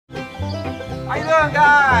How you doing,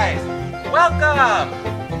 guys? Welcome.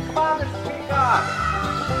 Come on, Mr. Peacock.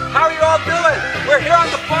 How are you all doing? We're here on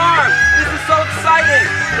the farm. This is so exciting.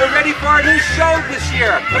 We're ready for our new show this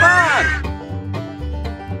year. Come on.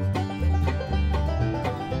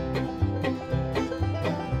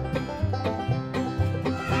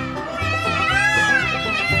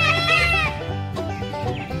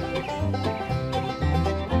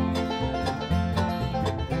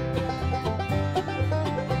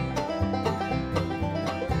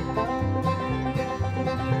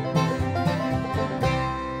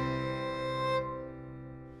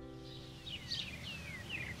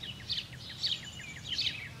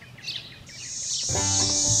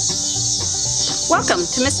 Welcome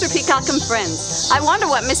to Mr. Peacock and Friends. I wonder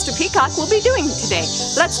what Mr. Peacock will be doing today.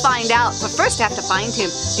 Let's find out, but first I have to find him.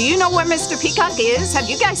 Do you know where Mr. Peacock is? Have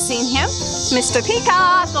you guys seen him? Mr.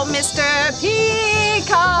 Peacock, oh Mr.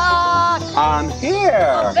 Peacock! I'm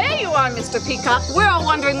here. Oh, there you are, Mr. Peacock. We're all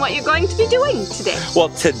wondering what you're going to be doing today. Well,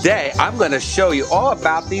 today I'm going to show you all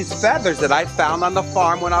about these feathers that I found on the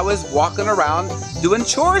farm when I was walking around doing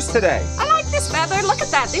chores today. I like this feather. Look at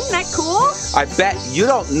that. Isn't that cool? I bet you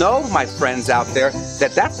don't know, my friends out there,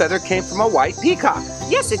 that that feather came from a white peacock.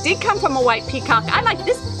 Yes, it did come from a white peacock. I like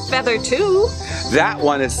this feather too. That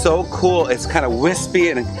one is so cool. It's kind of wispy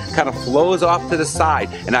and it kind of flows off to the side.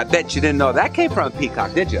 And I bet you didn't know that came from a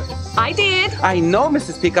peacock, did you? I did. I know,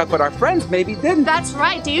 Mrs. Peacock, but our friends maybe didn't. That's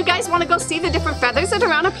right. Do you guys want to go see the different feathers that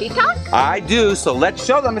are on a peacock? I do, so let's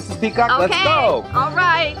show them, Mrs. Peacock. Okay. Let's go. All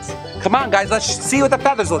right. Come on, guys, let's see what the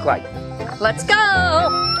feathers look like. Let's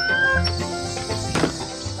go.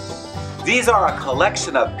 These are a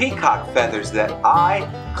collection of peacock feathers that I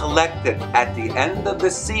collected at the end of the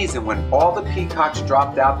season when all the peacocks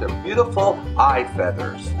dropped out their beautiful eye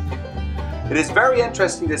feathers. It is very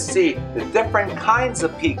interesting to see the different kinds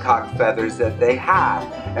of peacock feathers that they have.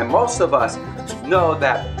 And most of us know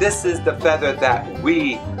that this is the feather that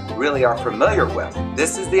we really are familiar with.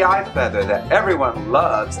 This is the eye feather that everyone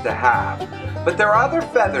loves to have. But there are other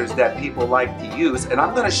feathers that people like to use, and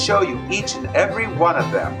I'm going to show you each and every one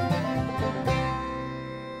of them.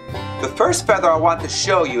 The first feather I want to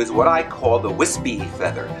show you is what I call the wispy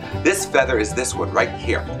feather. This feather is this one right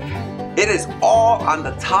here. It is all on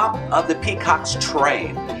the top of the peacock's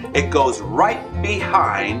train. It goes right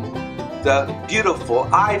behind the beautiful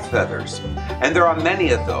eye feathers. And there are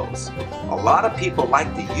many of those. A lot of people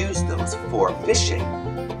like to use those for fishing,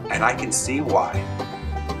 and I can see why.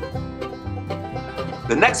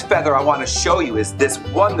 The next feather I want to show you is this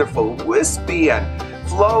wonderful wispy and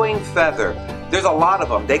flowing feather. There's a lot of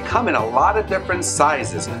them. They come in a lot of different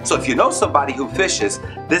sizes. So if you know somebody who fishes,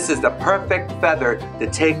 this is the perfect feather to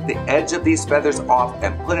take the edge of these feathers off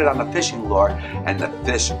and put it on a fishing lure, and the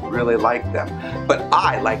fish really like them. But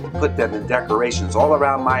I like to put them in decorations all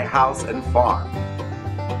around my house and farm.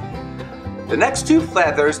 The next two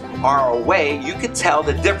feathers are a way you could tell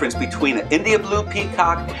the difference between an India blue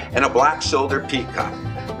peacock and a black-shouldered peacock.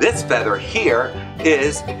 This feather here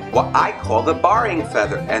is what I call the barring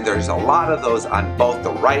feather, and there's a lot of those on both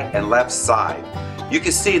the right and left side. You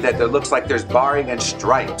can see that there looks like there's barring and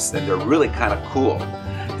stripes, and they're really kind of cool.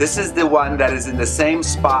 This is the one that is in the same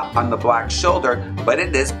spot on the black shoulder, but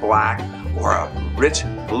it is black or a rich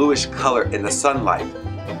bluish color in the sunlight.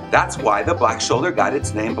 That's why the black shoulder got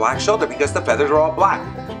its name black shoulder, because the feathers are all black.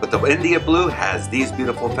 But the India blue has these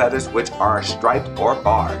beautiful feathers which are striped or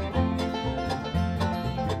barred.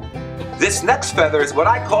 This next feather is what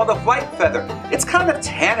I call the flight feather. It's kind of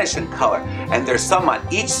tannish in color, and there's some on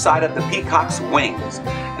each side of the peacock's wings.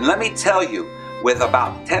 And let me tell you, with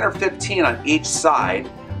about 10 or 15 on each side,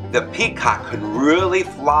 the peacock can really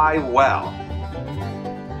fly well.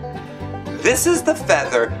 This is the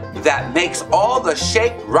feather that makes all the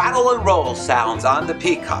shake, rattle, and roll sounds on the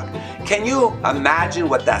peacock. Can you imagine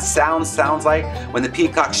what that sound sounds like when the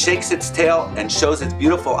peacock shakes its tail and shows its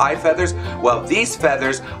beautiful eye feathers? Well, these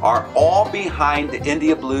feathers are all behind the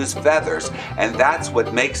India blue's feathers, and that's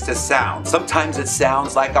what makes the sound. Sometimes it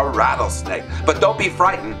sounds like a rattlesnake, but don't be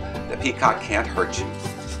frightened. The peacock can't hurt you.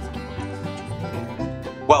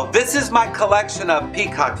 Well, this is my collection of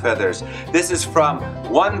peacock feathers. This is from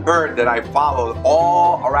one bird that I followed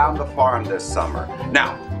all around the farm this summer.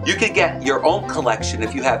 Now, you could get your own collection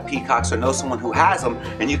if you have peacocks or know someone who has them,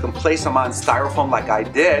 and you can place them on styrofoam like I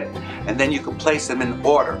did, and then you can place them in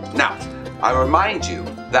order. Now, I remind you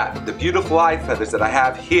that the beautiful eye feathers that I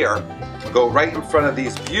have here go right in front of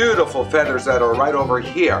these beautiful feathers that are right over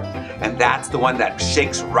here, and that's the one that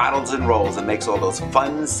shakes, rattles, and rolls and makes all those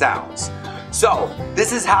fun sounds. So,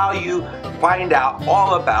 this is how you find out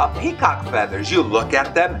all about peacock feathers. You look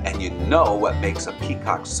at them and you know what makes a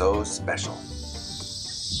peacock so special.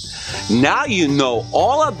 Now you know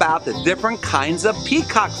all about the different kinds of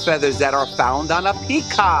peacock feathers that are found on a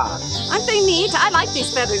peacock. Aren't they neat? I like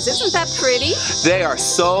these feathers. Isn't that pretty? They are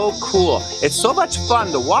so cool. It's so much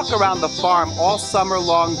fun to walk around the farm all summer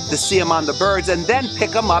long to see them on the birds and then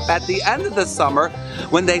pick them up at the end of the summer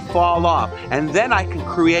when they fall off. And then I can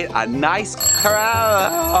create a nice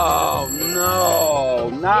crown. Oh, no,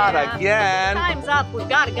 not again. Time's up. We've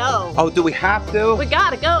got to go. Oh, do we have to? We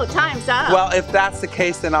got to go. Time's up. Well, if that's the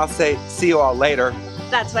case, then I'll say see you all later.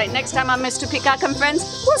 That's right. Next time on Mr. Peacock and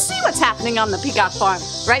Friends, we'll see what's happening on the Peacock farm.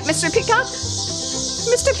 Right, Mr. Peacock?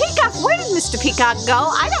 Mr. Peacock, where did Mr. Peacock go?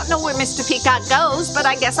 I don't know where Mr. Peacock goes, but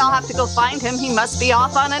I guess I'll have to go find him. He must be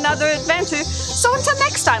off on another adventure. So until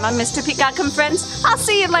next time on Mr. Peacock and Friends, I'll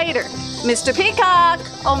see you later. Mr. Peacock!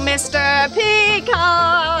 Oh, Mr.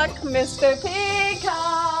 Peacock! Mr. Peacock!